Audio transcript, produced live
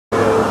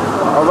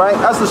right?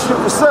 As the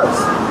scripture says,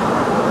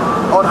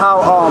 on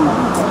how,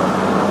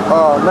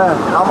 man,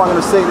 how am I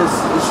going to say this?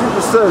 The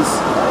scripture says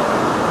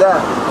that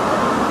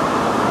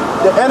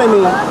the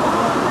enemy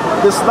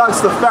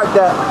dislikes the fact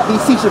that he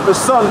teaches his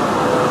son,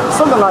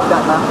 something like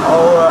that, man.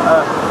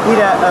 He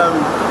that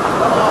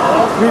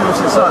grieves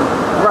his son.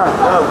 Right.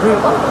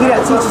 He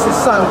that teaches his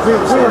son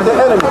grieves the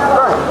enemy.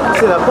 Right.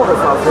 See that pocket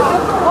from it.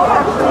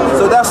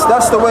 So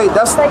that's the way,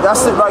 that's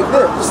it right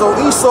there. So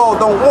Esau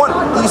don't want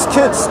these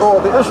kids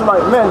or the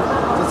Israelite men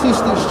to teach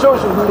these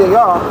children who they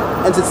are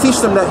and to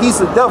teach them that he's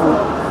the devil,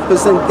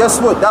 because then guess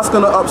what? That's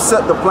going to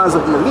upset the plans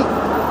of the elite.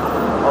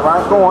 All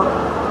right, go on.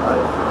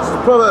 This is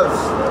Proverbs.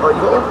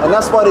 And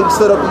that's why they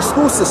set up these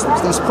school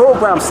systems, these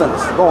program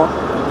centers. Go on.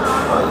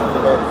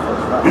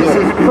 This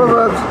is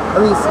Proverbs,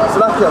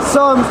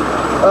 Psalms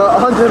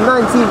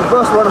 119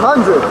 verse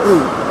 100.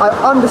 I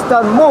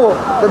understand more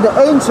than the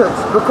ancients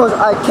because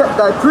I kept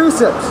thy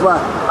precepts.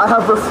 Right. I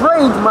have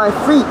refrained my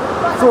feet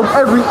from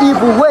every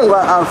evil way.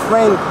 Right,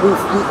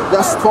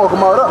 that's talking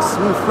about us.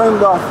 We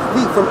framed our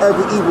feet from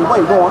every evil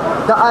way. Go on.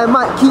 That I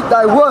might keep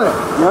thy word.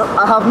 Yep.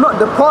 I have not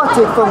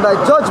departed from thy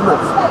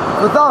judgments,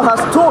 for thou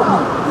hast taught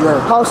me. Yeah.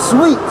 How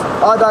sweet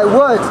are thy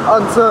words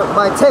unto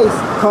my taste.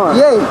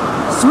 Yea,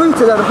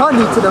 sweeter than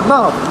honey to the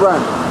mouth. Right.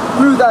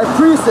 Through thy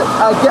precepts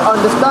I get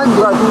understanding.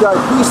 Right, through thy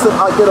precepts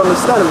I get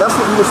understanding. That's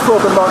what we was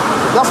talking about.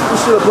 That's what we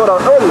should have brought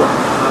out earlier.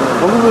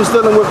 When we was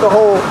dealing with the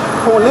whole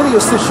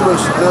Lydia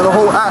situation and the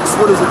whole Acts,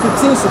 15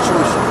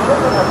 situation.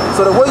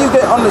 So the way you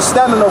get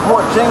understanding of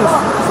what James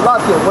is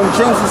like here, when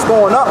James is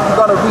going up, you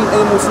gotta read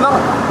Amos 9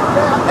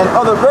 and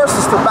other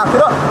verses to back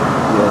it up.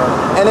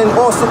 And then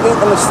also get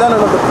understanding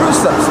of the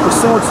precepts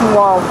pursuant to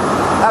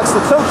Acts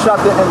the 10th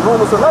chapter and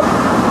Romans 11.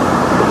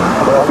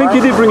 I think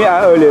you did bring it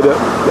out earlier.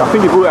 I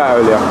think you brought it out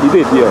earlier. You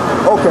did, yeah.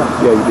 Okay.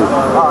 Yeah, you did.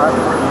 Alright.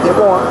 Yeah,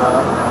 go on.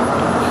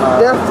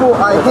 Therefore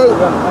I hate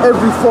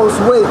every false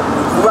way.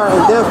 Right,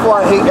 and therefore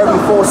I hate every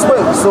false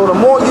way. So the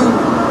more you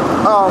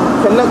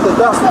connect the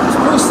dots with these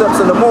precepts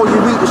and the more you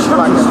read the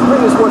scriptures,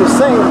 is what it's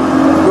saying,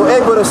 you're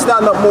able to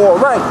stand up more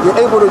right.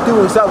 You're able to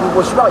do exactly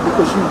what's right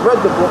because you've read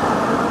the book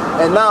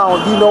and now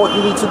you know what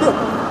you need to do.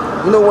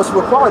 You know what's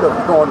required of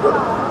you going with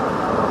it.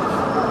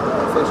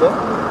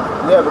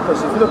 Yeah,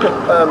 because if you look at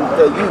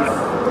the youth,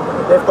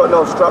 they've got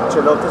no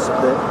structure, no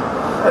discipline,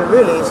 and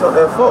really it's not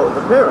their fault,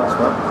 the parents,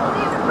 man.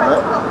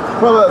 Right?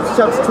 Proverbs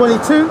chapter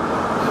 22,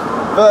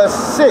 verse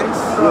 6.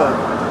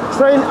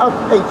 Train up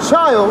a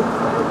child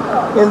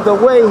in the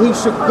way he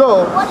should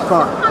go,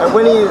 and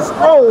when he is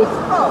old,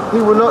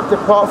 he will not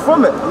depart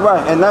from it.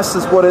 Right, and that's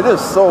just what it is.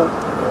 So,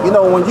 you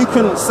know, when you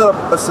can set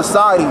up a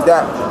society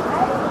that,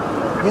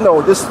 you know,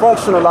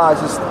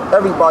 dysfunctionalizes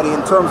everybody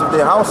in terms of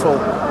their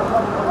household,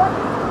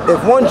 if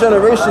one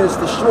generation is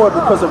destroyed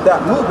because of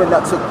that movement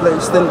that took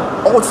place, then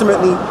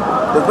ultimately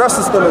the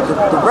rest are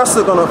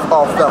gonna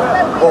fall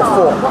or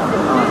fall.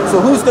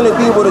 So who's gonna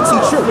be able to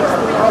teach you?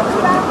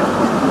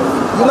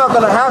 You're not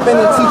gonna have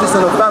any teachers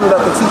in the family that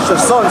can teach your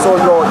sons or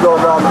your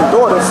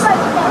daughters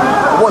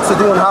what to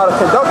do and how to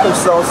conduct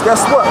themselves.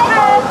 Guess what?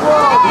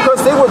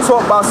 Because they were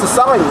taught by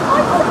society.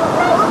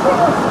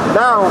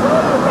 Now,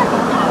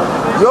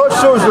 your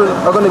children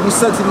are going to be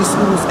sent to these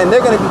schools and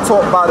they're going to be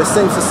taught by the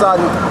same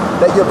society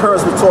that your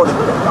parents were taught in.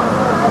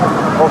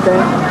 Okay?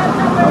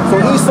 So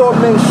Esau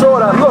made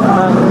sure that, look,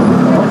 man,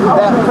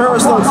 that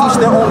parents don't teach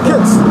their own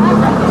kids.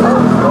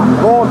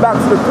 Going back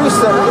to the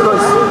precept,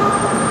 because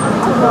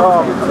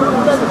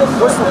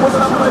what's the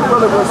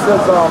brother that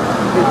says,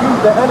 if you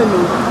the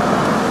enemy,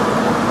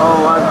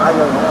 I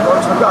know,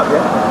 don't you got,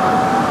 yeah?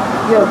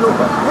 Yeah, look,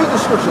 read the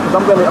scripture, because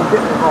I'm getting it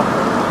wrong.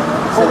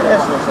 It's in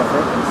Exodus, I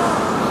think.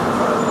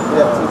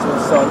 Yeah, teach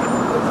his son.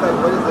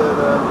 What is the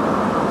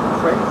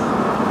phrase?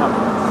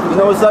 You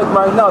know, it's like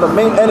right now, the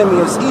main enemy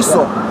is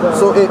Esau.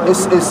 So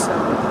it's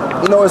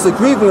you know, it's a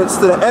grievance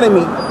to the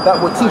enemy that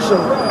will teach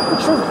him the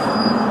truth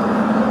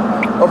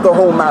of the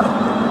whole matter.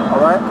 All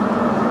right?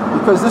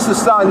 Because this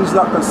society is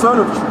not concerned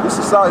with truth. This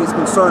society is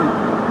concerned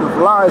with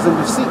lies and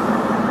deceit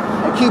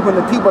and keeping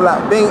the people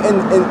at bay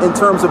in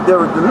terms of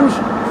their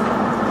delusion.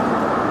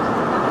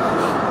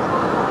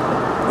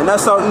 And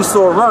that's how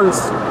Esau runs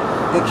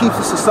and keeps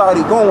the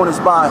society going, is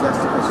by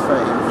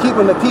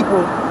keeping the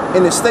people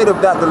in the state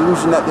of that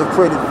delusion that they've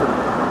created for them.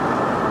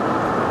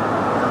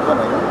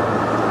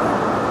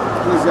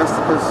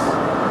 Ecclesiasticus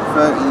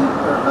 30,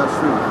 verse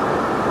 3.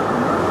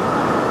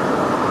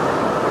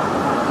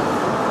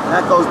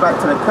 That goes back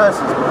to the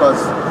curses, because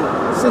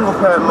single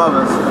parent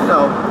mothers, you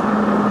know,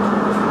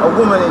 a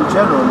woman in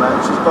general, man,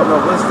 she's got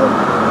no wisdom.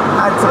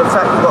 Add to the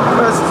fact you've got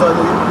curses on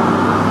you.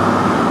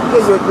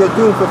 Yeah, you're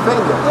doomed for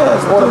failure. Yeah,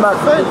 it's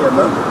automatic failure,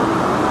 man.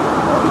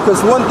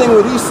 Because one thing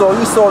with Esau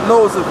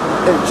knows if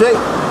Jake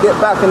get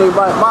back in their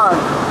right mind,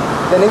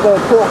 then they're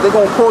gonna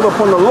call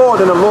upon the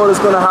Lord, and the Lord is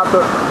gonna have to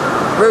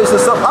raise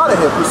us up out of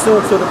here,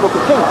 pursuant to the Book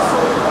of Kings.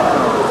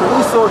 So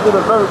Esau did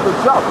a very good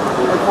job,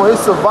 and for his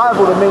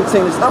survival to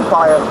maintain his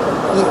empire,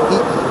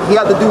 he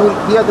had to do what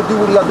he had to do.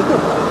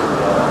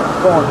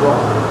 Go on, bro.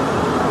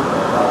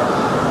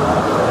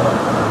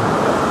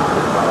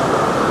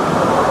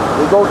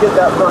 We go get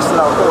that verse in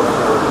our order.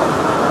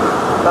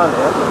 Done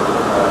here.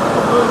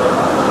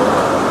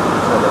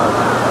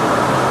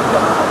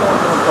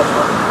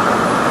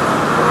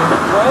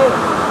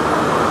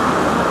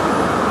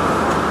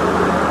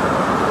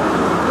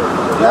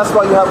 That's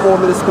why you have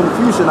all of this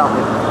confusion out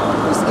here.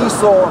 This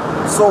Esau,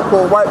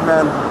 so-called white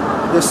man,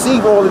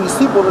 deceive all of these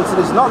people into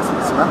this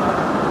nonsense, man.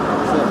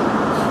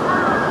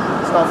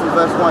 Start from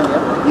verse 1,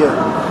 yeah?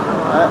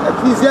 Yeah.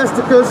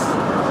 Ecclesiasticus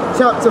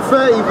chapter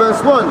 30,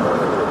 verse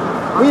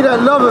 1. He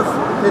that loveth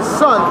his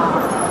son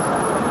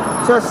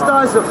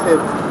chastiseth him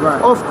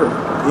often,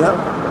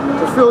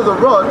 to feel the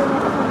rod,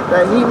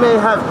 that he may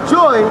have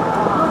joy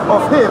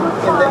of him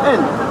in the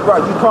end.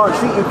 Right, you can't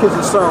treat your kids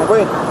a certain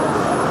way.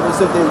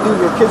 Because if they do,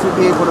 your kids will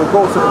be able to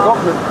go to the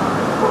government,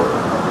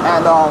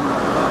 and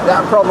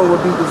that problem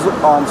would be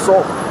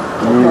solved.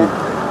 Okay?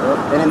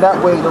 And in that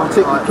way, they'll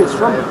take your kids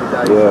from you.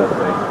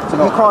 So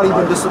you can't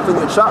even discipline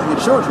your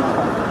children,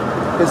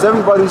 because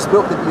everybody's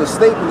built to be a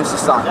slave in this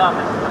society,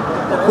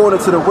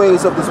 according to the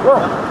ways of this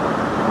world.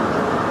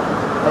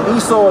 And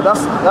Esau,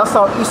 that's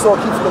how Esau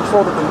keeps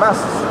control of the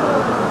masses.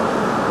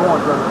 Go on,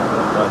 brother.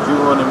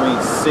 Deuteronomy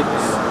 6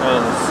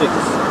 and 6.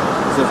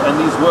 It says, and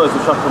these words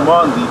which I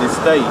command thee this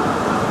day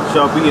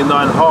shall be in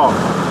thine heart,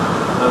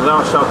 and thou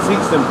shalt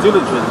teach them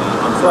diligently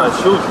unto thy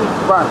children,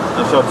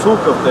 and shalt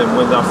talk of them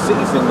when thou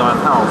sittest in thine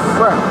house,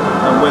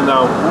 and when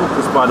thou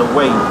walkest by the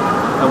way,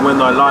 and when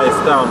thou liest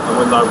down, and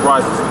when thou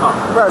risest up.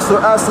 Right,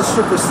 so as the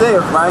scripture saith,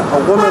 right, a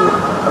woman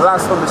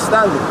lacks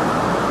understanding,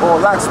 or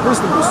lacks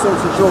wisdom pursuant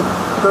to Job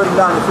 39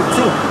 and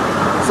 15.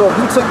 So if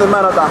you take the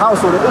man of the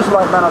house, or the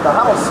Israelite man of the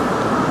house,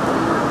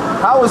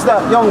 how is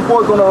that young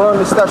boy going to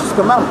learn the statutes and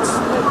commandments?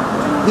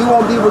 He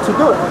won't be able to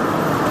do it.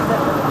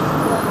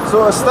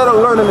 So instead of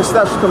learning the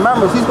statutes and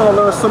commandments, he's going to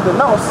learn something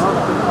else.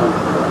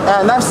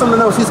 And that something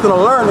else he's going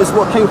to learn is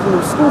what came from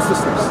the school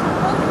systems.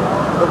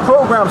 The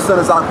program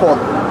centers, I call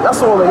it.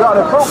 That's all they are,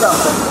 they're program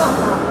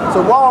centers.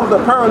 So while the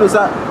parent is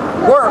at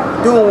work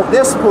doing what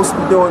they're supposed to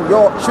be doing,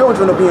 your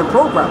children are being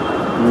programmed.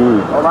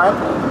 All right?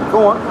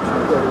 Go on.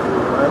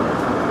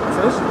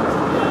 Finish?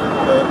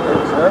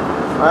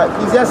 All right,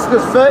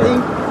 Ecclesiasticus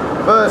 30,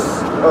 verse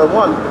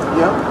 1.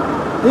 Yeah.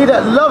 He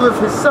that loveth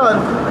his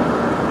son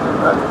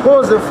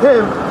causeth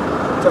him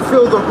to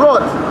feel the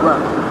rod,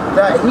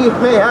 that he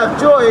may have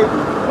joy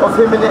of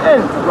him in the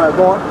end. Right,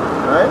 go on.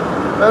 Right?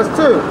 Verse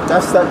 2.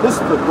 That's that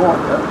discipline, go on.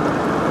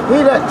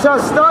 He that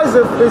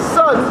chastiseth his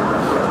son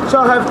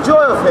shall have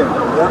joy of him,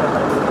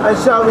 and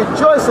shall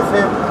rejoice of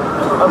him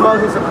among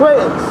his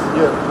acquaintance.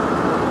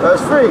 Verse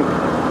 3.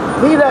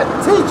 He that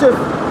teacheth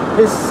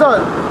his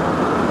son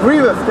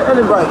grieveth the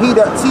enemy. Right, he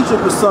that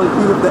teacheth his son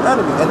grieveth the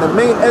enemy. And the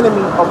main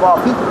enemy of our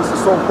people is the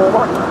so-called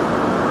white man.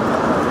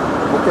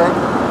 Okay?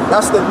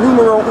 That's the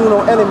numero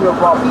uno enemy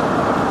of our people.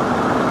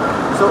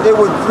 So it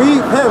would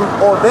grieve him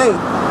or they.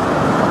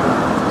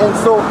 And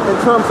so in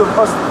terms of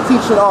us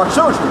teaching our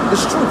children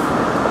this truth.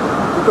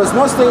 Because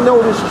once they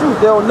know this truth,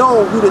 they'll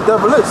know who the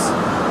devil is.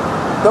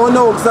 They'll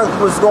know exactly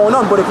what's going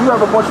on. But if you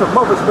have a bunch of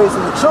mothers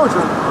raising your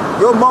children,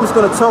 your mom's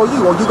going to tell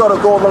you, or you got to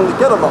go along to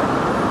get along.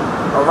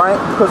 All right?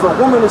 Because a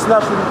woman is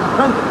naturally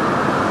dependent.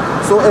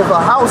 So if a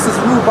house is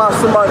ruled by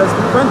somebody that's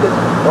dependent,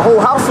 the whole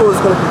household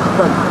is going to be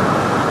dependent.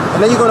 And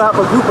then you're going to have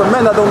a group of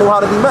men that don't know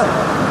how to be men.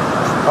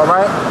 All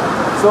right?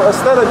 So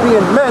instead of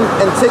being men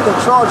and taking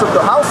charge of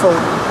the household,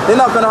 they're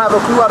not going to have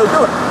a clue how to do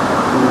it.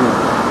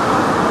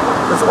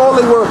 Because all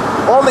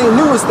they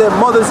knew is their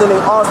mothers and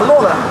their aunts and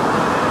all that.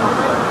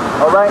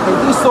 All right? And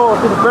Esau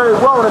did very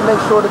well to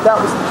make sure that that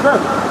was the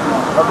trend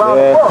around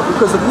the world.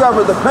 Because if you have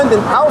a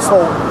dependent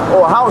household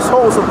or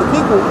households of the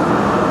people,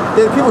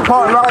 then people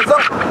can't rise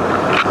up.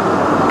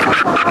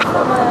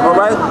 All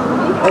right?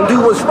 And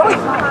do what's right.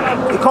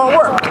 It can't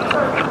work.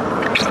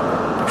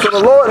 So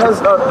the Lord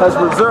has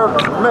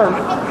reserved men,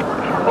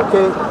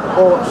 okay,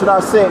 or should I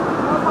say,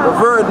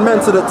 revered men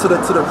to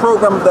the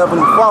program of the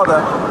Heavenly Father.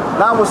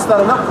 Now we're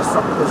standing up for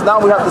something, because now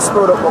we have the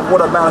spirit of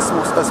what a man is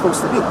supposed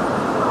to be.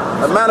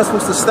 A man is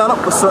supposed to stand up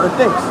for certain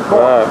things.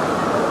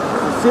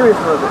 Serious,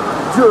 brother.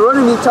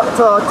 Deuteronomy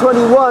chapter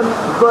 21,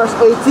 verse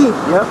 18.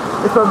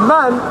 If a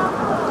man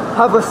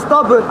have a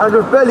stubborn and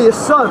rebellious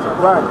son,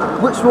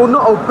 which will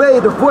not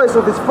obey the voice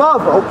of his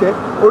father,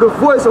 or the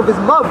voice of his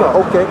mother,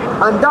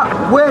 and that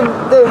when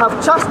they have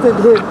chastened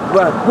him,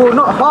 will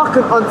not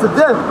hearken unto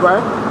them,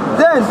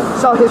 then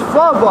shall his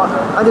father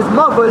and his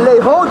mother lay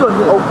hold on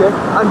him,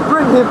 and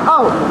bring him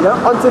out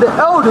unto the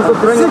elders of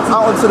the city, and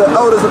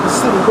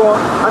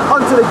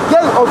unto the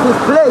gate of his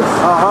place,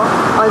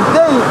 and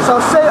they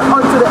shall say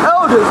unto the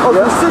elders of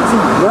the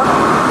city,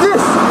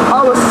 this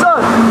our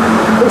son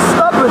is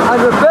stubborn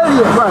and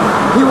rebellious.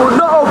 He will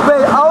not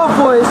obey our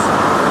voice.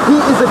 He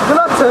is a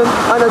glutton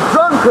and a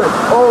drunkard.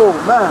 Oh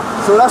man,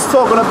 so that's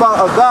talking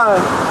about a guy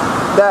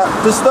that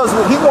just does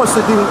what he wants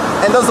to do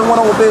and doesn't want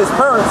to obey his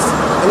parents,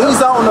 and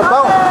he's out and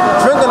about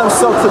drinking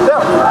himself to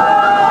death.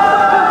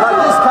 Like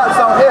these cats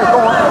out here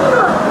going.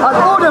 And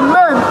all the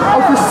men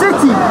of the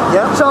city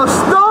shall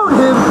stone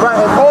him.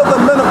 And all the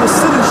men of the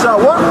city shall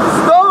what?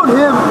 Stone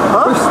him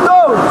with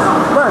stones.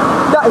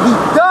 That he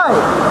died.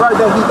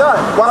 That he died.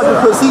 Why?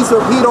 Because he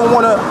don't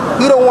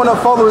wanna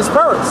follow his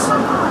parents.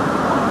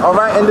 All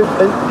right, and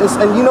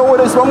you know what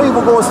is? Some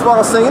people go as far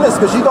as saying this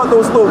because you got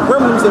those little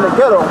gremlins in the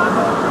ghetto.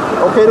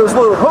 Okay, those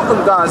little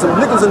hook'em guys and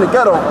niggas in the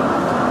ghetto,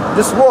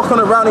 just walking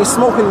around, they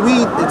smoking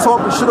weed, they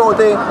talking shit all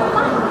day.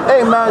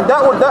 Hey man,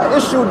 that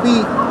issue would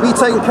be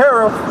taken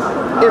care of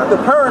if the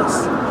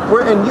parents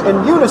were in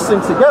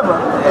unison together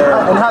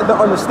and had the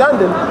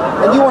understanding,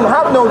 and you wouldn't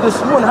have no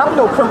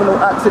criminal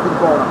activity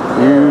going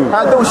on.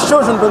 Had those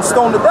children been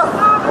stoned to death.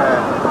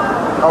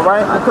 All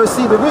right, because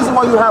see, the reason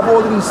why you have all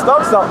of these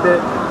thugs out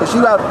there is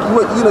you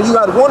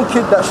had one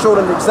kid that showed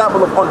an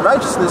example of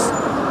unrighteousness,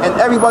 and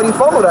everybody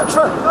followed that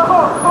trend.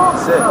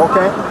 That's it.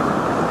 Okay.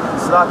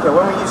 It's like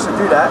when we used to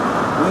do that,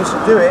 we used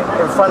to do it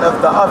in front of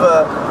the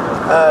other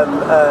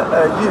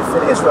youth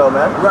in Israel,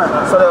 man. Right.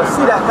 So they'll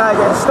see that guy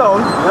getting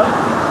stoned. Yep.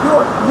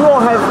 You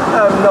won't have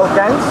no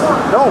gangs.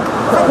 No.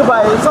 Think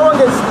about it. If someone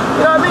gets,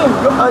 you know what I mean?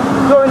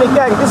 You're in a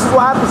gang. This is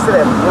what happens to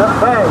them.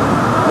 Yep. Bang.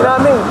 You know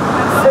what I mean?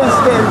 Face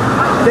getting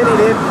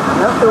deleted.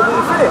 Yep. They'll be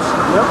finished.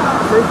 Yep.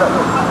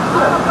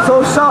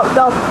 So shalt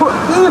thou put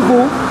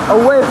evil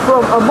away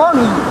from among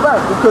you.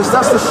 Right, because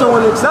that's to show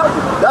an example.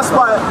 That's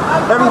why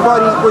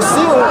everybody was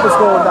seeing what was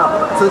going down,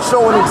 to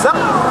show an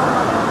example.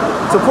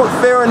 To put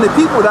fear in the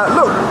people that,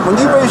 look, when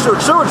you raise your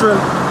children,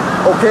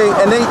 okay,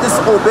 and they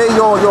disobey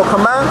your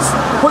commands,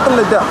 put them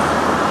to death.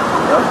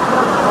 Yep.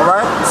 All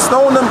right?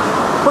 Stone them,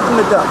 put them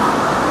to death.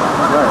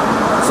 Right.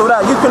 So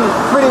that you can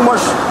pretty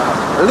much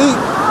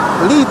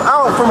leave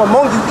out from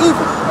among you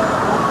evil.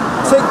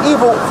 Take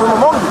evil from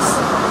among us.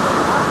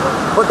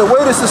 But the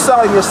way the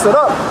society is set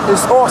up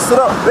is all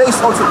set up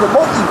based on to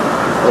promote evil.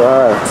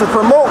 Right. To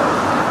promote,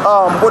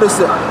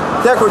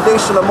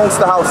 degradation amongst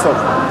the household.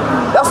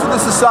 That's what the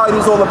society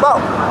is all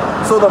about.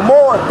 So the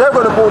more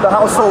degradable the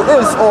household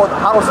is, or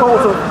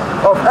households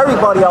of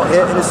everybody out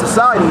here in the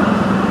society,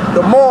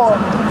 the more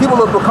people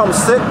will become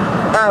sick,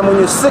 and when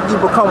you're sick, you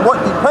become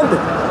what?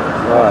 Dependent.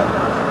 Right.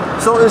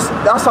 So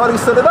that's how they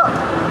set it up.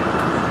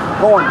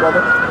 Go on,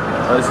 brother.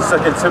 This is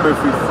 2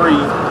 Timothy 3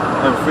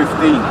 and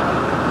 15.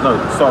 No,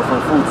 start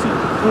from 14.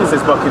 It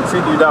says, but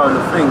continue thou in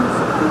the things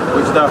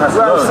which thou hast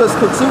learned. It says,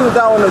 continue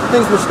thou in the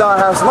things which thou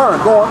hast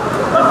learned. Go on.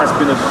 And hast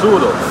been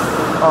assured of,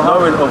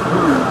 knowing of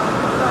whom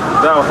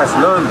thou hast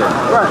learned them.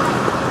 Right.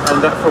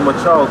 And that from a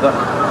child that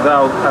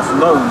thou hast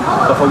known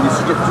the Holy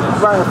Scriptures.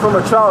 Right, and from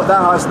a child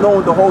thou hast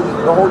known the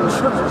Holy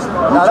Scriptures.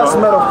 Now that's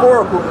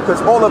metaphorical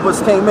because all of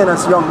us came in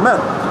as young men.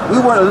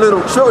 We weren't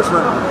little children,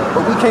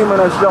 but we came in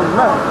as young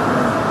men.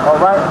 All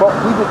right, but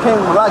we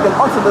became likened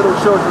unto little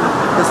children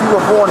because we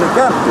were born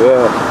again.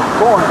 Yeah.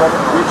 Go on, brother.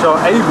 Which are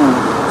able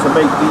to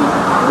make thee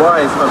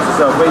wise unto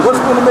salvation.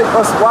 What's going to make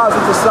us wise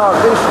unto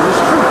salvation?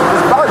 It's truth.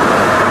 It's Bible.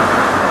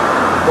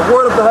 The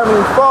word of the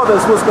Heavenly Father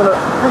is what's going to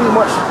pretty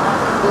much,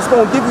 it's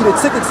going to give you the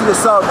ticket to your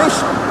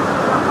salvation.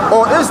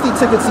 Or is the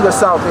ticket to your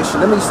salvation.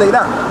 Let me say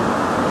that.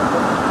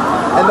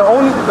 And the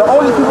only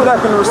people that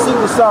can receive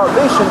the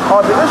salvation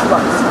are the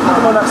Israelites,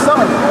 people on that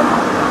side.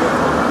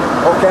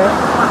 Okay?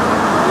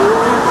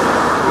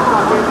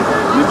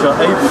 Which are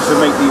able to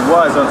make thee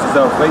wise unto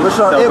salvation. Which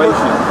are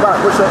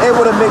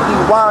able to make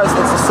thee wise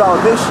unto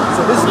salvation.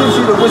 So this gives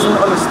you the wisdom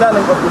and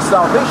understanding of your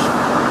salvation.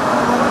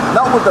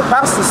 Not what the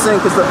pastors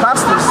saying, because the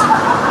pastors,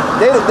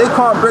 they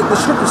can't break the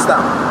scriptures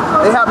down.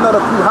 They have not a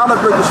clue how to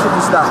break the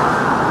scriptures down.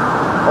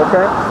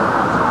 Okay?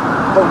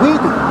 But we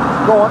do.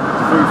 Go on.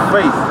 Through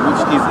faith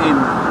which is in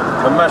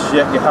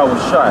Mashiach Yahweh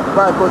Shai.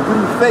 Right, but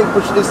through faith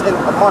which is in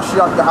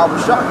Mashiach Yahweh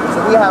Shai. So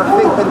we have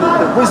faith in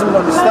the wisdom and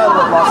understanding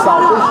of our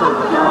salvation,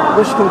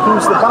 which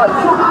concludes the Bible.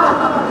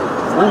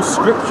 All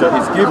scripture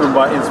is given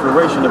by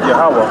inspiration of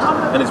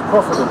Yahweh and is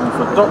profitable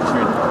for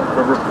doctrine,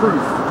 for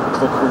reproof,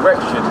 for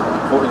correction,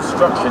 for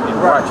instruction in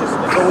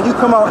righteousness. So when you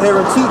come out here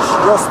and teach,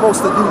 you're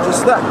supposed to do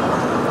just that.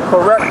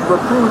 Correct,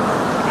 reprove,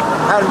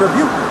 and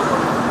rebuke.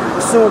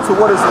 Pursuant to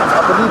what is,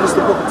 I believe it's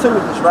the book of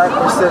Timothy, right?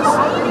 It says,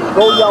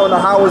 go y'all in the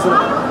highways and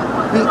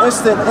be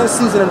instant in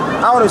season and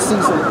out of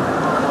season.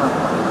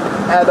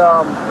 And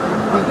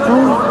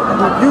reprove,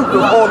 rebuke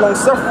with all long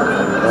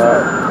suffering.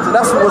 Right. So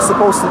that's what we're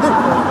supposed to do.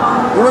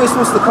 You ain't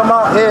supposed to come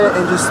out here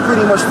and just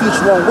pretty much teach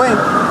one way.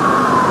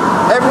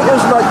 Every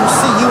Israelite you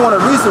see, you want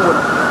to reason with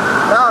him.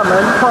 Nah,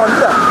 man, you can't do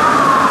that.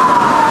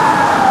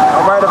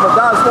 Alright, if a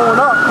guy's going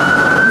up,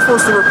 you're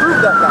supposed to reprove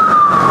that guy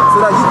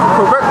so that you can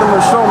correct him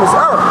and show him his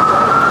error.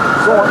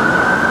 Go on.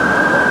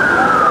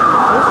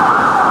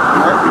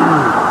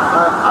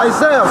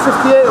 Isaiah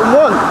 58 and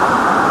 1.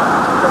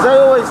 Because they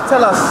always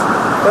tell us,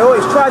 they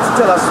always try to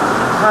tell us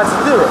how to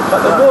do it.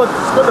 But the Lord's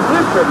got the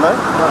blueprint, man.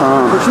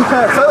 But you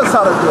can't tell us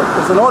how to do it.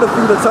 Because in order for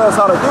you to tell us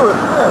how to do it,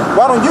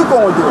 why don't you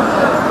go and do it?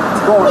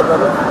 Go on,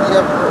 brother.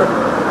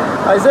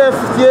 Isaiah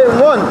 58 and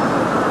 1.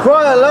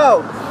 Cry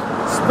aloud,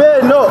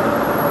 spare not,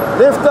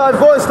 lift thy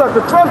voice like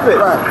a trumpet.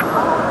 Right.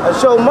 And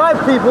show my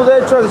people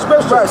their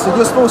transgression. Right, so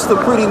you're supposed to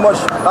pretty much,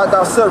 like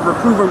I said,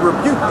 reprove and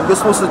rebuke. And you're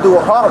supposed to do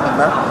it hardly,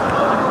 man.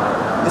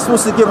 You're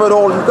supposed to give it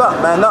all you got,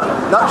 man.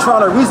 Not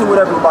trying to reason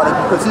with everybody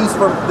because he's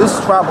from this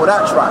tribe or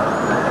that tribe.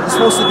 You're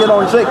supposed to get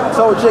on Jake and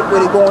tell Jake where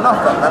they're going off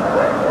at, man.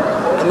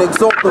 and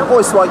exalt the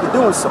voice while you're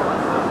doing so.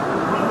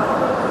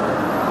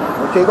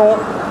 Okay, go on.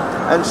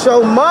 And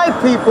show my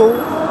people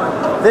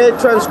their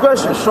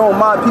transgression. And show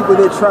my people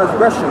their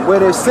transgression, where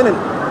they're sinning.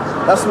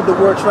 That's what the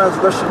word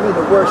transgression means.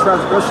 The word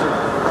transgression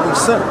means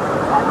sin.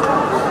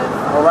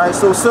 All right,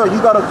 so sir,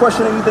 you got a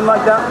question or anything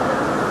like that?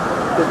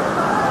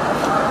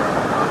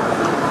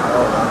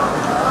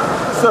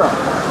 Sir,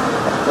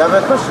 You have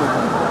a question?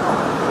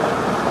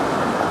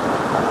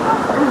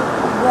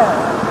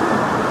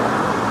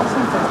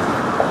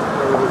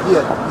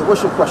 Yeah, what's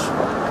your question?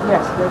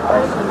 Yes, the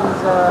question is,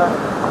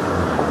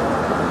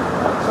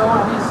 so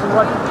these,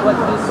 what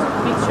these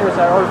pictures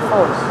are all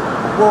false.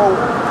 Well,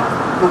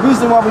 the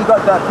reason why we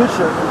got that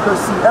picture, because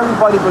see,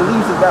 everybody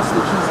believes that that's the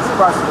Jesus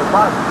Christ in the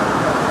Bible.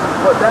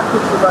 But that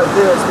picture right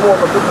there is more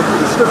of a biblical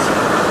description.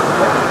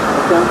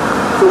 Okay?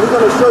 So we're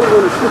going to show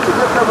you in the scripture.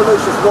 Get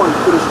Revelation 1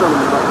 to the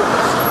gentleman right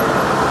there.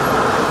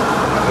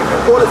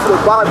 According to the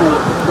Bible,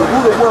 the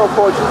ruler world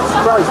called Jesus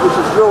Christ, which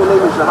his real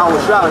name is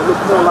Yahweh Shai, look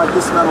more like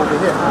this man over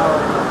here.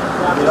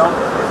 You know?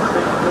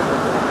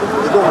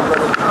 What's going on,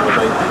 brother?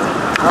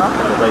 Huh?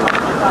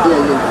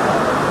 Yeah.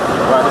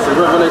 Right, this is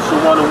Revelation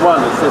 1 and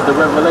 1. It says the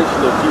revelation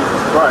of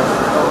Jesus Christ,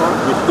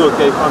 which God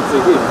gave unto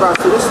him. Right,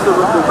 so this is the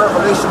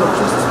revelation of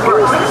Jesus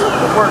Christ.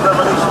 The word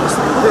revelation is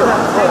revealed.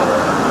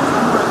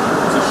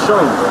 To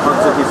show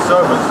unto his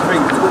servants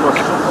things which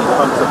must shortly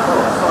come to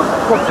pass.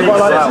 Things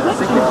that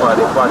signified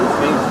it by his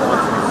angel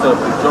unto his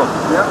servant John.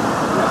 Yeah.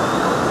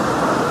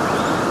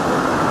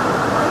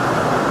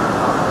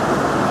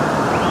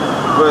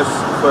 Verse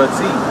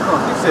 13,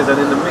 it says, and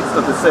in the midst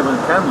of the 7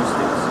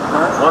 candlesticks,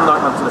 one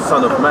like unto the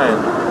Son of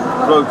Man,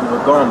 clothed with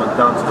a garment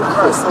down to the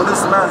foot. Right, so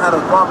this man had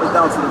a garment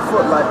down to the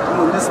foot, like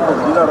in this book,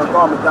 he got a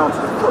garment down to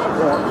the foot.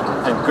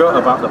 And girt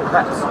about the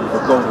paps with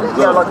a golden girdle.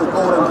 Yeah, like a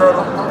golden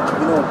girdle,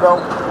 you know, a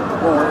belt.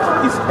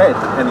 His head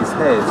and his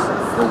hairs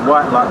were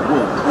white like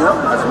wool,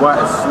 as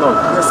white as snow.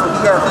 Yeah, so he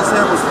had, his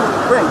hair was full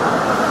of ring.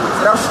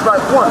 So that's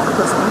strike one,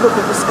 because if you look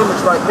at this image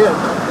right here,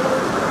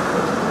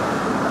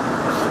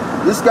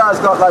 this guy's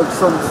got like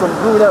some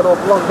brunette or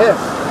blonde hair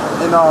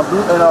and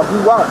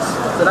blue eyes.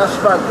 So that's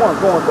strike one.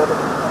 Go on, brother.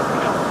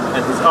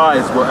 And his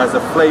eyes were as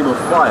a flame of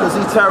fire. Because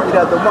he tarried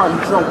at the wine,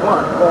 he drunk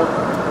wine. Go on.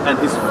 And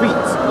his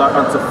feet like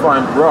unto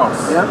fine brass,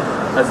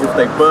 as if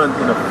they burned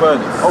in a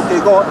furnace.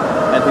 Okay, go on.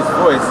 And his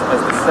voice as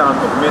the sound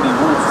of many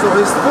waters. So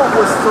his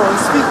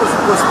feet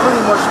was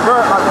pretty much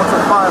burnt like onto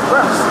fine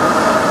brass.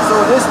 So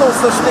there's no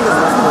such thing as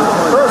a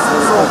two-tone person.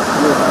 So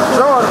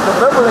John, the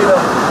Revelator,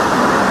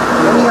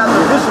 when he had the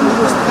vision, he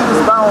was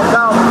bowing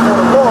down before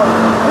the Lord,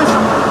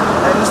 vision,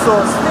 and he saw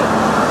his feet.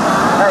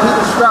 And he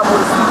described what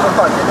his feet looked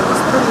like, and it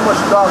was pretty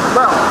much dark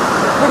brown.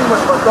 Pretty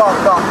much a dark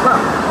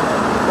brown.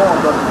 Go on,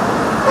 brother.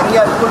 And he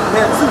had woolly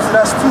hair too, so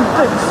that's 2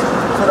 things.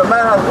 So the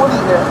man had woolly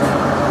hair,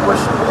 which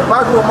if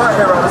I grow my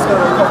hair out, it's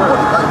going to become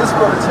woolly, like this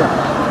brother's hair.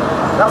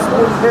 That's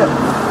woolly hair.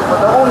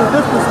 But the only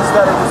difference is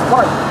that it was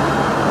white.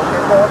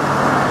 Okay, go on.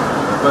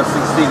 Verse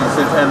 16, it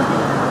says,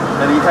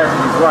 and he had in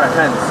his right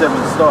hand 7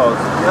 stars,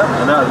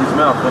 and out of his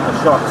mouth went a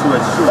sharp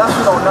 2-edged sword. That's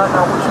what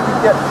now what you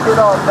can get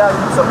on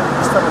values of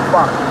Hebrews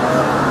 10:5.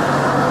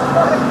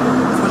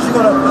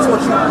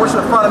 What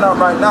you're finding out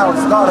right now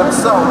is God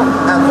himself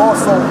and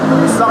also the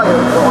Messiah,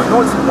 the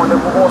anointed one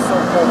that will also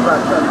go back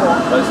that long.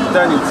 This is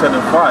Daniel 10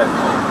 and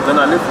 5. Then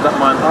I lifted up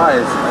mine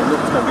eyes and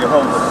looked and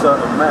behold a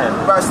certain man.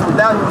 Right, so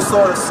Daniel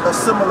saw a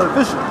similar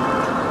vision.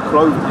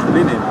 Clothed in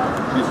linen,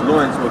 whose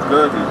loins were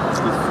girded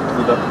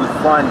with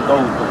fine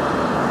gold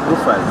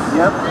ruffas.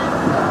 Yep.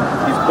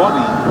 His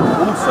body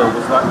also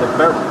was like the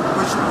beryl.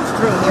 Which was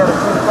green, he had a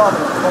green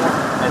garment on.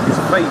 And his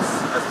face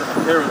as the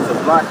appearance of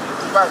lightning.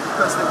 Right,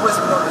 because there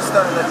wasn't no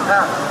understanding that he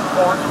had.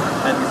 Go on.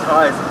 And his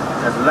eyes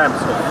as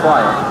lamps of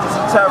fire. Because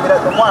he tarried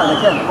at the wine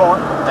again. Go on.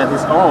 And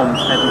his arms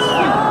and his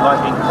feet like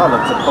in color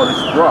to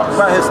polished brass.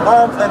 Right, his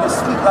arms and his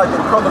feet like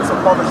in color to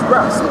polished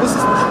brass. So this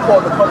is what you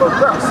call the color of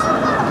brass.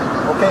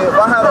 Okay, if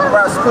I had a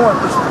brass coin,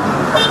 which would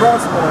be a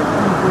bronze coin,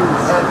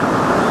 and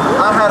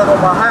I had it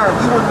on my hand,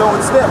 you would know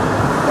it's there.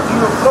 If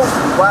you look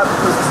closely, why?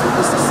 Because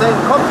it's the same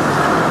color.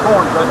 Go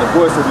on, brother. And the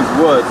voice of his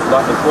words is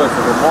like the voice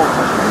of a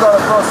multitude. You got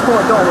a brass coin,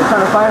 don't you? What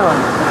kind of fire on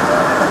it?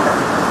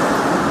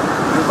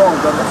 You're going,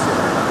 brother.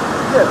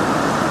 Yeah.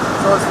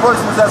 So his voice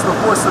was as the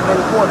voice of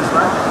many waters,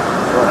 right?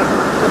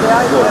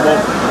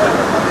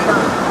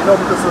 No,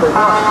 because of the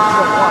wine.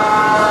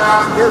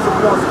 Here's a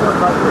bronze coin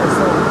right here.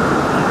 So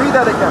read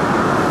that again.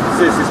 It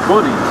says his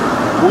body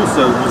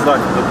also was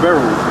like the beryl,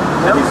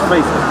 and his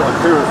face as the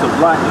appearance of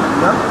lightning,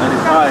 and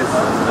his eyes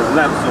as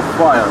lamps of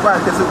fire. Right,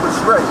 because it was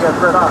red. He had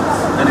red eyes.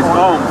 And his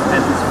arms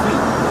and his feet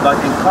like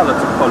in color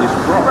to polished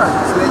brass. Right,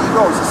 so there you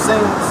go. It's the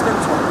same skin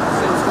tone.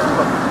 Same skin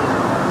color.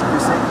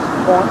 You see?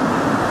 Go on.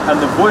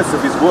 And the voice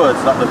of his words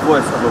like the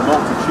voice of a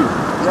multitude.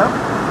 Yeah.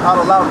 Out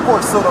a loud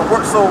voice. So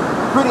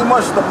pretty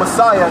much the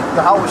Messiah,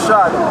 Yahweh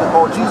Shai,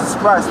 or Jesus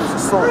Christ, which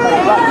is so-called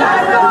light.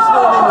 His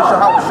real name is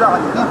Yahweh Shai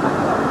in Hebrew.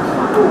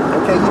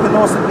 Okay, you can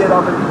also get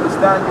on the Hebrews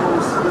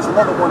Daniel's. There's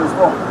another one as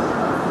well.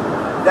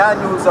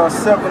 Daniel's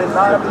 7 and 9,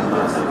 I believe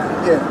it is.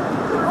 Yeah.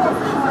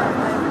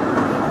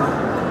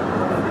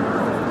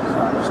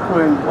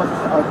 conquering what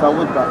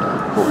Dawood back.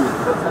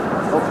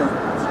 Okay.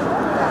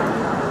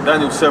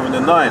 Daniel 7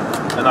 and 9,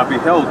 and I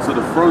beheld till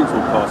the thrones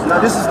were passed.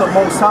 Now this is the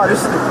Most High,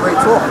 this is the great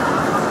talk.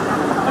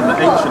 And the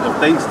Ancient of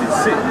Days did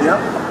sit,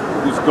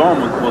 whose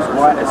garment was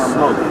white as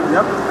snow,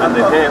 and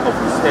the hair of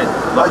his head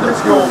like the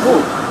pure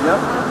wool,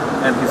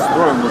 and his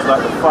throne was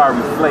like the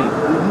fiery flame,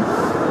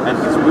 and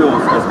his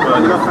wheels as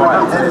burning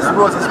fire. And his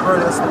wheels as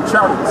burning as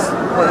chariots.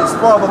 But his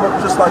father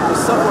looked just like the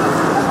sun.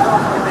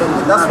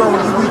 And that's why when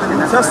you read the New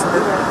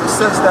Testament, it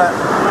says that,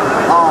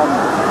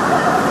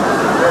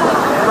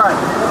 right,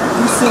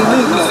 you see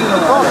me, you see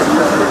the Father, you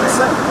look the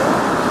same.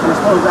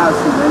 It's supposed to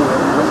see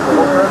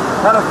anyway.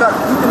 Matter of fact,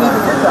 you can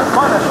even get that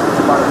financial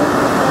about it.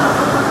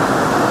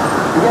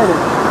 You get it?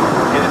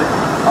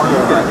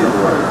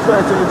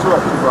 Sorry to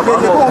interrupt you, bro.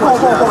 Yeah, go on.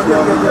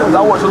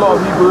 I watch a lot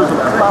of Hebrew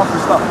Israelites, powerful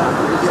stuff.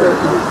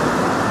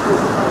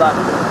 Like,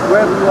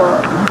 where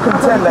you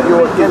contend that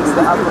you're against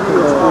the Africans.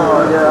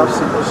 Oh, yeah, I've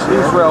seen this.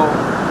 Israel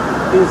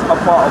is a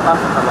part of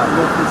Africa, like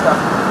Northeast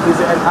Africa. Is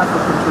it an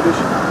African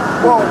tradition?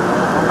 Well,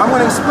 I'm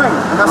going to explain.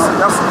 And that's a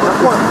good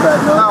point.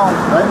 Now,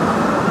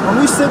 when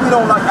we say we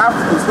don't like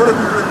Africans, what are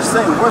we really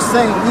saying? We're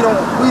saying we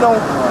don't.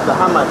 The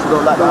Hamites, you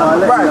don't like the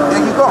Hamites? Right, there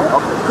you go.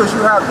 Because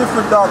you have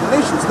different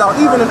nations. Now,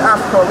 even in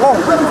Africa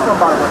alone, where are you from,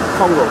 by the way?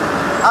 Congo.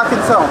 I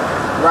can tell,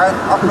 right?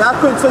 I mean, I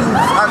couldn't tell you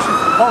it's actually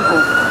from Congo,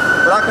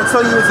 but I can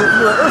tell you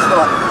you're an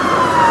Israelite.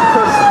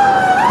 Because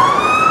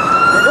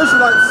the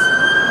Israelites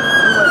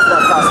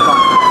that pass by.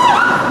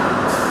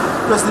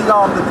 Because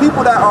the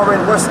people that are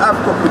in West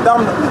Africa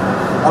predominantly,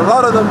 a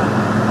lot of them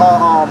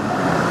are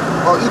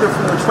either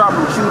from the tribe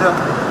of Judah,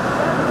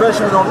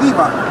 Benjamin or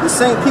Levi, the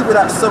same people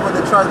that suffered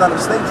the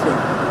transatlantic slave trade.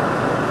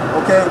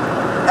 Okay?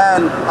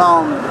 And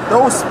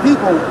those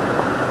people,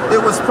 it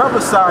was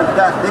prophesied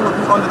that they would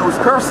be under those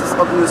curses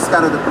of being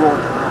scattered abroad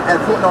and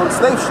put on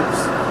slave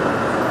ships.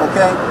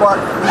 Okay? But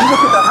when you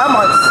look at the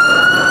Hamites,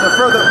 to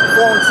further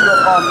go into your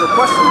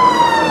question,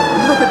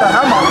 when you look at the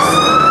Hamites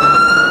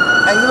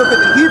and you look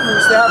at the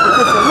Hebrews, they have a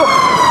different look.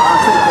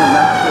 I'll take them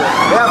now.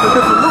 They have a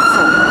different look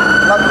to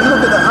them. Like when you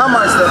look at the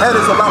Hamites, the head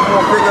is a lot more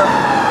bigger.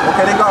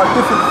 Okay, they got a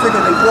different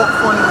figure, they walk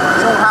funny,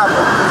 they don't have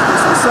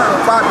there's a certain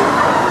vibe,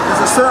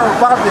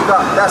 they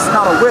got that's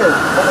kind of weird.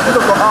 But when you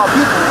look at our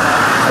people,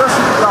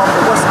 especially the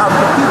West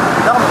African people,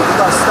 they got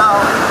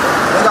style,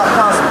 they got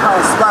kind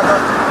of swagger,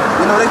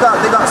 you know, they got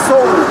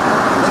soul,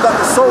 they got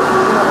the soul,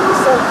 you know, the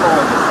soul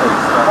call.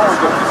 The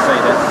scriptures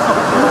say that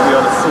we are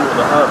the salt of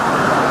the earth.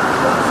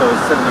 So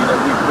it's telling you that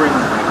we bring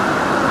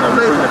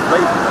the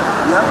flavor.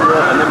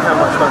 And then how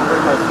much don't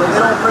bring no flavor?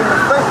 They don't bring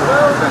the flavor.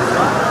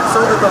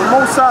 So that the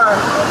Most High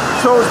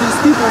chose these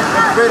people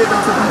and created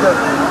them to be the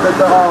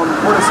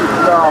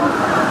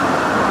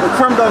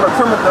creme de la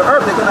creme of the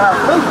earth. They're gonna have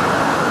flavor.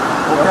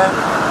 Okay?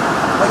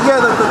 But yeah,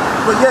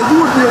 you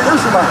would be an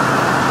Israelite.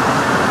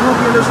 You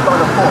would be an Israelite,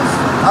 of course.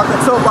 I can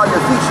tell by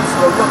your features,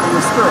 your look, and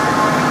your spirit.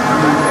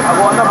 I've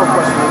got another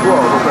question as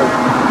well, because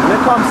when it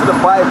comes to the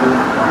Bible,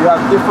 you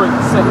have different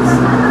sects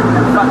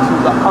and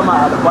factions that come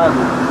out of the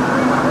Bible.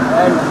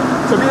 And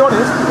to be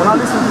honest, when I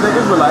listen to the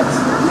Israelites,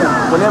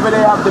 whenever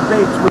they have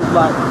debates with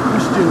like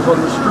Christians on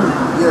the street,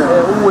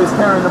 they're always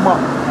tearing them up.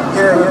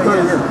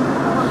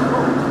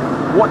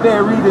 What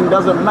they're reading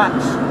doesn't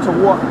match to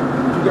what, do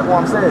you get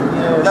what I'm saying?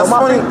 That's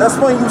funny. That's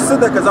funny you said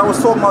that, because I was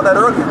talking about that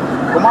earlier.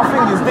 But my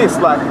thing is this,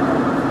 like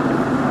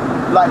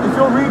if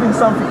you're reading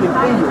something in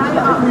English,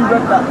 like if we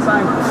read that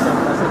scientist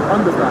that said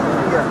underground,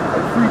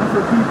 and 3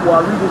 different people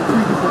are reading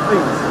 3 different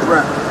things,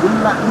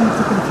 wouldn't that lead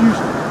to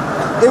confusion?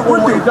 It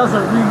would be. It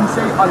doesn't really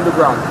say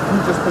underground. You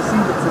just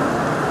perceive it to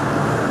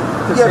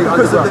say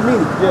because underground. of the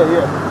meaning.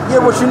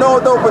 Yeah, but you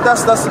know though, but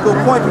that's a good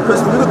point,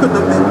 because when you look at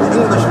the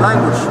English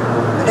language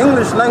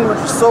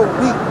is so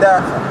weak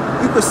that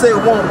you could say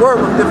one word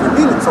with different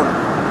meanings on it.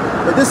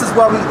 But this is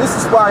why the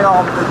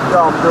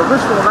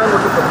original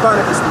language of the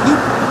planet is the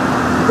Hebrew.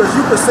 Because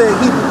you could say a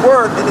Hebrew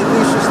word and it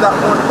means just that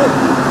one thing.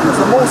 Because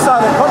the Most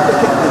High didn't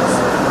complicate things.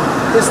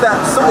 It's that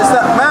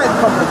man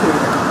complicated.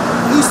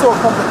 Esau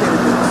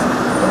complicated things.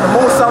 But the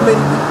Most High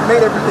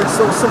made everything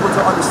so simple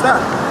to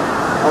understand.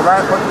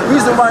 Alright? But the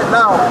reason right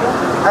now,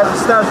 as it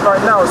stands right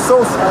now, it's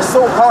so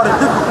hard and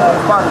difficult to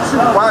find the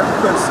truth. Why?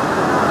 Because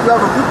you have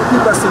a group of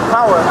people that's in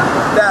power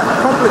that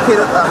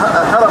complicated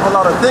a hell of a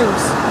lot of things,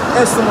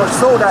 and so much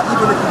so that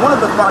even if you wanted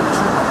to find the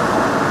truth,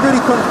 you really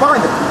couldn't find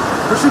it.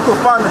 But you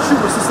could find the truth,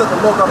 it's just that the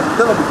Lord got to be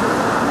dealing with you.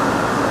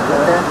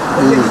 Okay?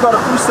 But you got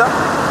a precept?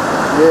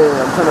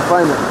 Yeah, I'm trying to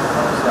find it.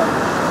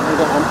 You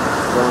got one?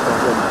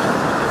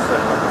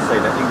 Like I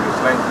say, that English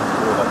language,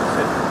 or like I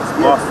said, it's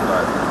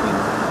bastardized.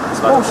 It's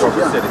like the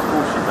prophet said, it's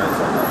bullshit, man. It's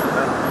not bullshit,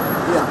 man.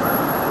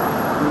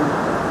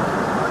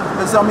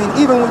 Because I mean,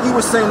 even when you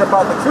were saying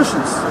about the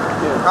Christians,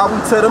 how we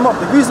tear them up,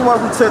 the reason why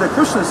we tear the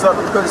Christians up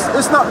is because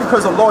it's not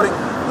because the Lord,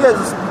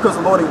 it's because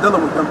the Lord ain't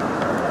dealing with them,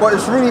 but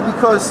it's really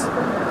because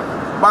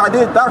by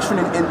their doctrine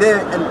and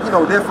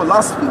their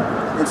philosophy,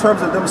 in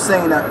terms of them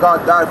saying that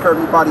God died for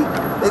everybody,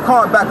 they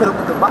can't back it up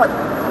with the Bible.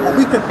 But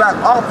we can back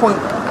our point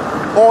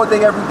all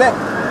day, every day.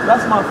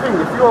 that's my thing.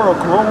 If you're a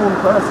grown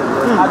person,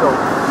 you're an adult,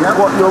 you've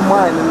got your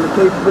mind and the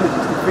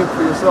capabilities to think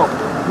for yourself,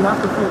 you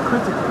have to think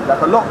critically.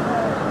 Like a lot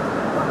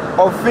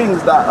of things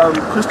that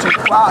Christians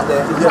put out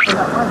there is not in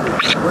that Bible.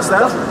 What's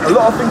that? A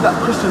lot of things that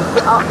Christians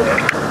put out there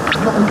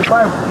is not in the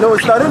Bible. No,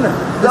 it's not in there.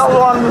 That's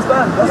what I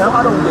understand. That's what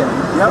I don't get.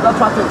 Yeah. I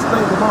try to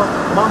explain to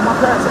my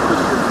parents are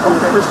Christians.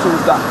 Okay.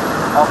 Christians that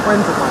are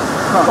friends of mine.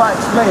 Try to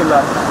explain,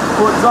 like,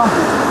 for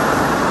example,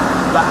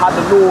 like had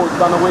the law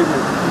done away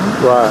with.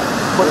 Right.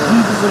 But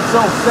Jesus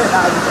himself said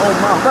that out of his own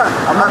mouth. Right.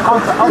 I'm not come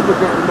to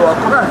abrogate the law, I'm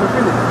come to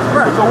fulfill it.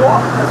 Right. So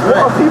what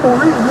are people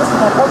reading? This is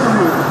my problem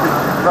with it.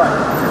 Right.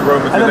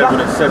 Romans 11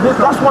 and 7.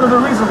 That's one of the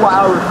reasons why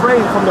I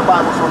refrain from the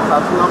Bible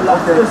sometimes. You know, I'm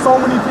like, there's so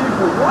many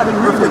people. Why are they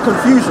With reading the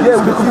confusion. Yeah,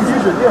 with the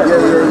confusion.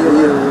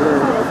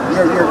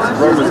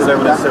 Romans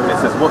 11 and 7, it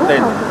says, what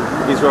then?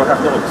 Israel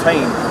hath not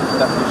obtained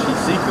that which he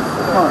seeketh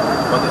for,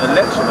 but the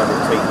election have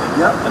obtained it,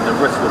 and the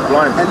rest were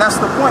blind. And that's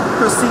the point,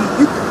 because see,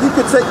 you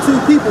could take two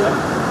people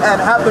and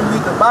have them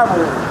read the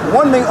Bible.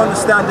 One may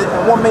understand it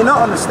and one may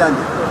not understand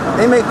it.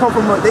 They may come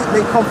from the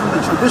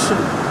tradition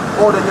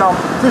or the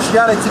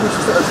Christianity, which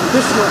is a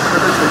traditional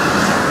religion,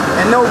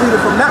 and they'll read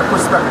it from that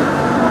perspective.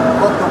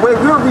 But the way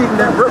we're reading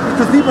it,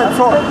 because we've been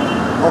taught,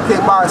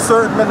 okay, by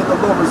certain men that the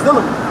Lord is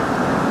dealing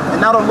with, and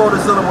now the Lord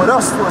is dealing with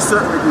us to a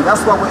certain degree. That's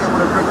why we're able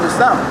to break this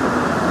down.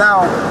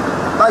 Now,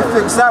 like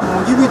for example,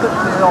 when you read the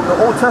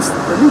Old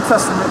Testament, the New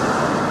Testament,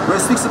 where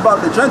it speaks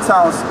about the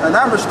Gentiles, an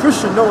average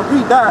Christian don't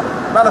read that.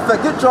 Matter of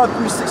fact, get John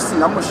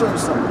 3:16. I'm gonna show you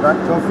something, right?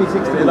 John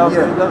 3:16. They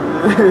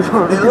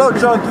love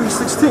John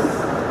 3:16.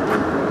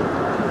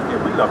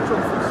 We love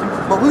John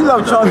 3:16. But we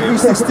love John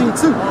 3:16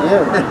 too.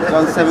 Yeah,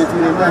 John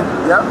 17 and 9.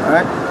 Yeah. All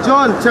right.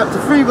 John chapter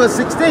 3 verse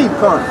 16.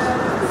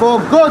 For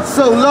God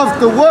so loved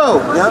the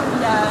world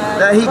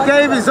that he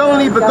gave his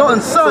only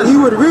begotten son. So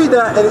you would read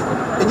that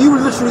and you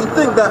would literally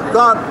think that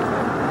God,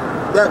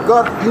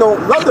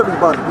 loved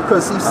everybody,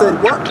 because he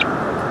said what?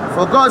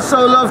 For God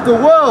so loved the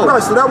world.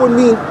 Right, so that would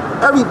mean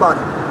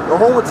everybody, the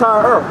whole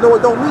entire earth. No,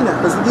 it don't mean that,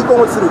 because when you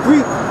go into the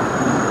Greek,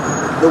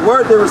 the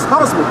word there is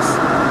cosmos.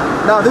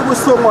 Now, if it was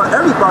talking about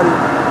everybody,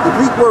 the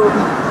Greek word would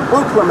be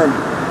unclement,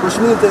 which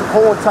means the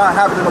whole entire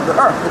inhabitant of the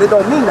earth, but it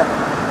don't mean that.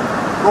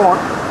 Go on.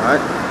 All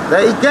right.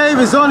 That he gave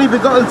his only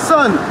begotten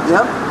son,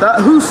 that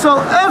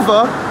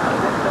whosoever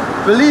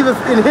believeth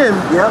in him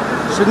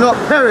should not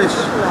perish,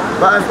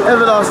 but have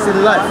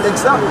everlasting life.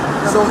 Exactly.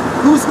 So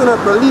who's going to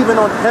believe in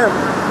on him?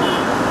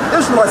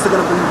 Israelites are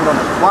going to believe in on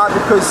him. Why?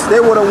 Because they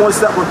were the ones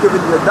that were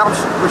given the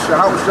adoption, which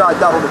Yahushua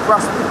died on the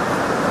cross.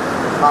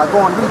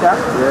 Go on, read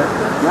that.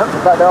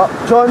 Back that up.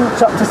 John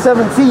chapter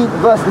 17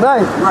 verse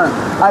 9. Right.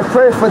 I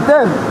pray for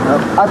them.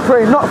 I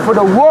pray not for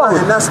the world.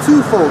 And that's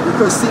twofold,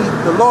 because see,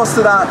 the Lord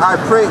said I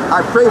pray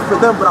for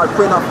them, but I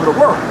pray not for the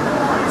world.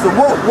 So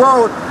what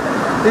world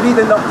did he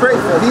end up praying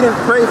for? He didn't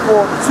pray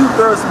for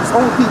 2/3 of his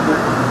own people,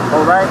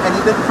 all right? And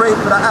he didn't pray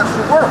for the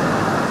actual world.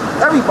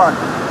 Everybody,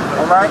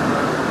 all right?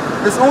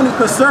 His only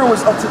concern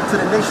was up to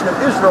the nation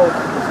of Israel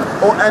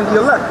and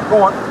the elect,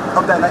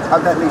 of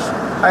that nation.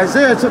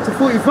 Isaiah chapter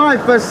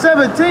 45 verse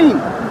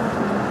 17.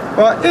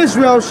 But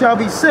Israel shall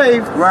be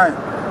saved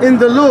in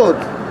the Lord.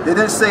 They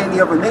didn't say any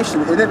other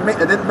nation. It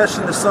didn't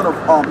mention the son of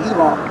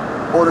Elam,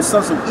 or the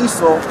sons of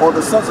Esau, or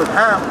the sons of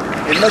Ham.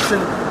 It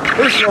mentioned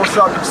Israel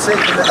shall be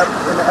saved in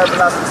the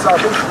everlasting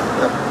salvation.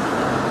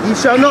 Ye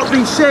shall not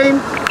be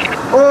shamed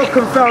or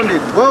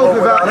confounded, world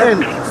without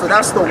end. So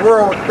that's the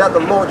world that the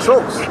Lord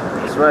chose.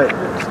 That's right.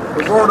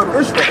 The world of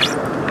Israel.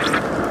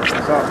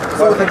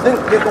 So the thing,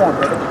 get going,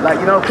 brother. Like,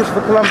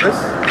 Christopher Columbus,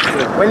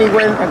 when he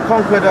went and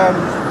conquered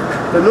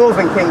the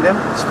Northern Kingdom,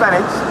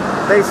 Spanish,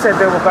 they said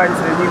they were going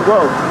to the New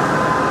World,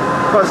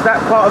 because that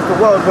part of the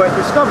world weren't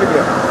discovered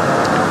yet.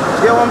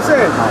 You know what I'm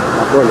saying?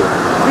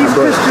 These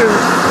Christians,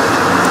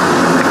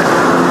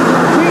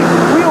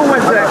 we all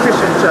went to that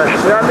Christian church,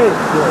 you know what I mean?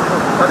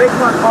 But they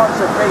can't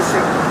answer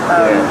basic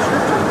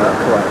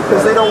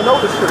because they don't know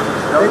the scriptures.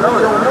 They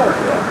really don't know it.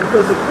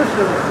 Because the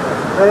Christians,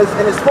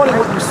 and it's funny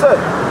what you said,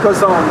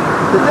 because the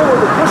thing with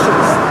the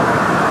Christians,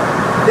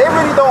 they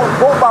really don't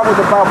go by what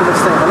the Bible is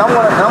saying. And I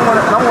want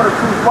to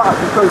prove why.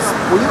 Because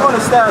when you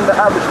understand the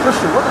average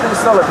Christian, what do they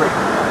celebrate?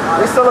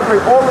 They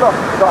celebrate all of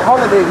the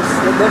holidays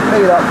that they've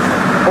made up,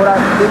 or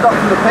that they got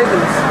from the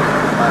pagans.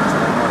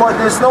 But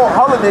there's no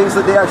holidays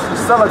that they actually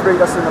celebrate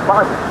that's in the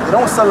Bible. They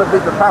don't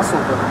celebrate the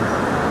Passover.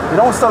 They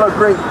don't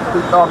celebrate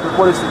the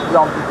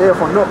Day of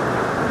Hanuk.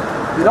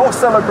 They don't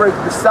celebrate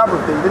the Sabbath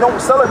day. They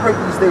don't celebrate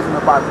these days in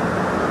the Bible.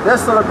 They're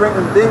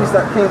celebrating days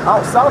that came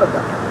outside of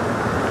that.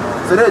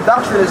 So their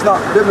doctrine is not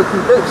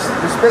biblically based.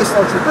 It's based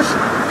on tradition.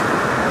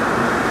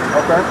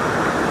 Okay?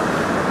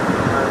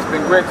 It's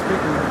been great speaking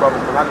to you, brother,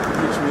 but I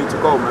literally need to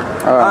go, man.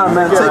 All right,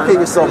 man. Take care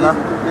of yourself, man.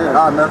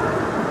 All right, man.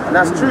 And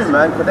that's true,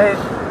 man. But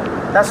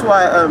that's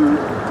why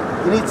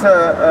you need to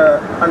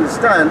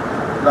understand,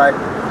 like,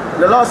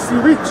 the last few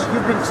weeks,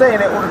 you've been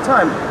saying it all the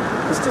time.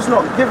 It's just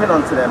not given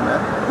onto them,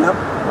 man. Yep.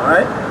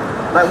 Alright?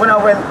 Like when I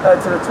went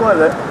to the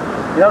toilet,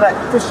 you know that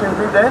Christian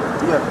group there?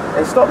 Yeah.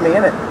 They stopped me,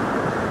 innit?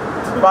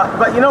 To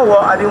But you know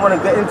what? I didn't want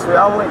to get into it.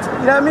 I wanted to,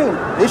 you know what I mean?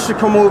 They should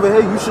come over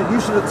here. You should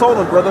have told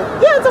them, brother.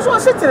 Yeah, that's what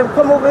I said to them.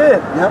 Come over here.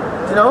 Yeah.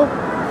 You know?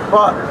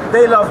 But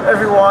they love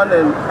everyone,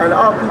 and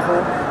our people,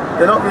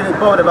 they're not really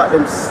bothered about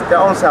their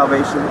own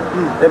salvation.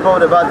 They're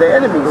bothered about their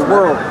enemies. The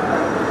world.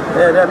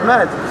 Yeah, they're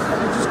mad.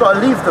 You just got to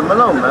leave them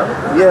alone, man.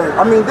 Yeah,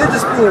 I mean, they're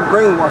just being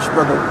brainwashed,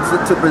 brother,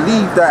 to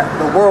believe that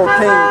the Lord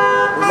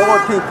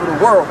came for the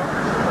world.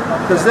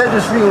 Because they're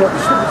just reading what the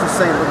scriptures are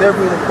saying, but they're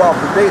reading about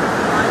verbatim.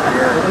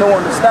 With no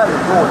understanding.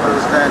 No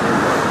understanding.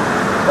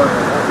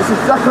 This is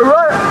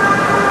Zechariah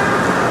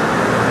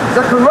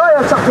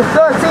chapter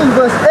 13,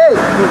 verse 8.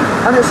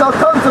 And it shall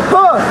come to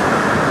pass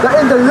that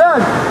in the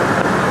land,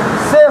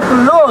 saith the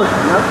Lord,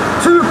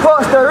 2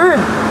 parts therein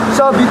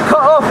shall be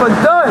cut off and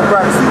die.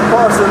 Right, 2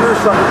 parts therein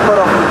shall be cut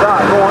off and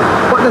die. Go on.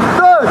 But the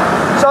third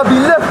shall be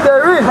left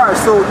therein. Right,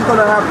 so you're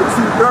going to have the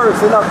 2/3.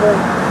 They're not going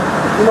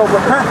to,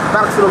 repent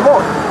back to the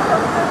Lord.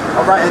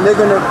 All right, and they're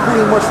going to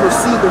pretty much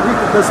receive the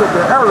recompense of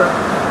their error,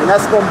 and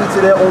that's going to be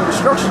to their own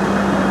destruction.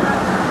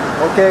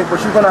 Okay, but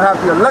you're going to have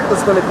the elect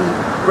that's going to be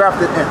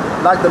grafted in.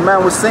 Like the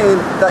man was saying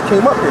that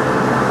came up here,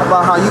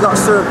 about how you got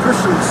certain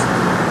Christians,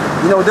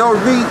 they'll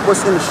read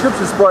what's in the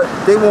scriptures, but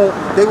they won't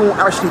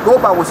actually go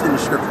by what's in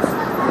the scriptures.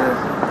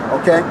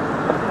 Okay?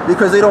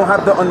 Because they don't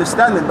have the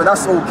understanding, but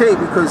that's okay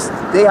because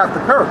they have to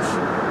perish.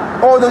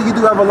 Although you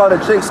do have a lot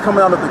of jakes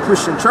coming out of the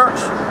Christian church,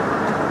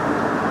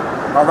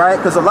 all right,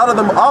 because a lot of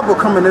them are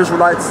becoming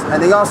Israelites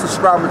and they are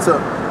subscribing to,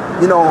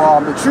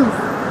 the truth.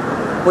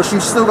 But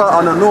you still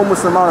got an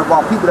enormous amount of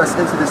people that's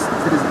into this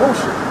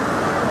bullshit.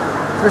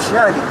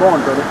 Christianity, go on,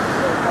 brother.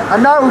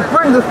 And I will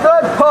bring the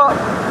third part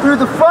through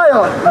the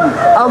fire.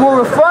 I will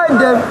refine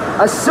them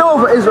as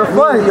silver is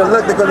refined. The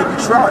elect are going to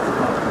be tried.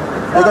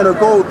 They're going to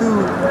go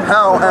through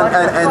hell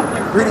and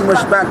pretty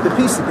much back to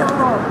peace again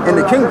in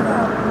the kingdom.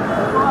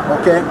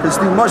 Okay? Because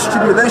through much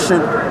tribulation,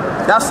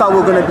 that's how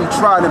we're going to be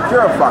tried and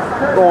purified.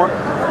 Go on.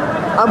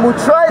 And will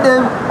try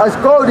them as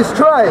gold is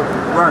tried.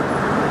 Right.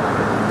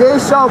 They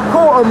shall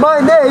call on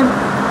my name,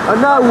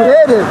 and I will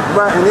hear them.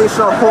 Right, and they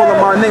shall call on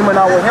my name, and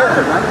I will hear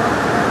them, right?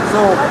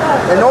 So,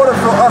 in order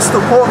for us to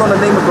call on the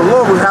name of the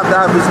Lord, we have to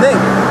have his name.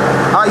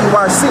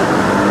 IUIC.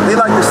 They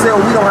like to say,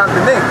 we don't have to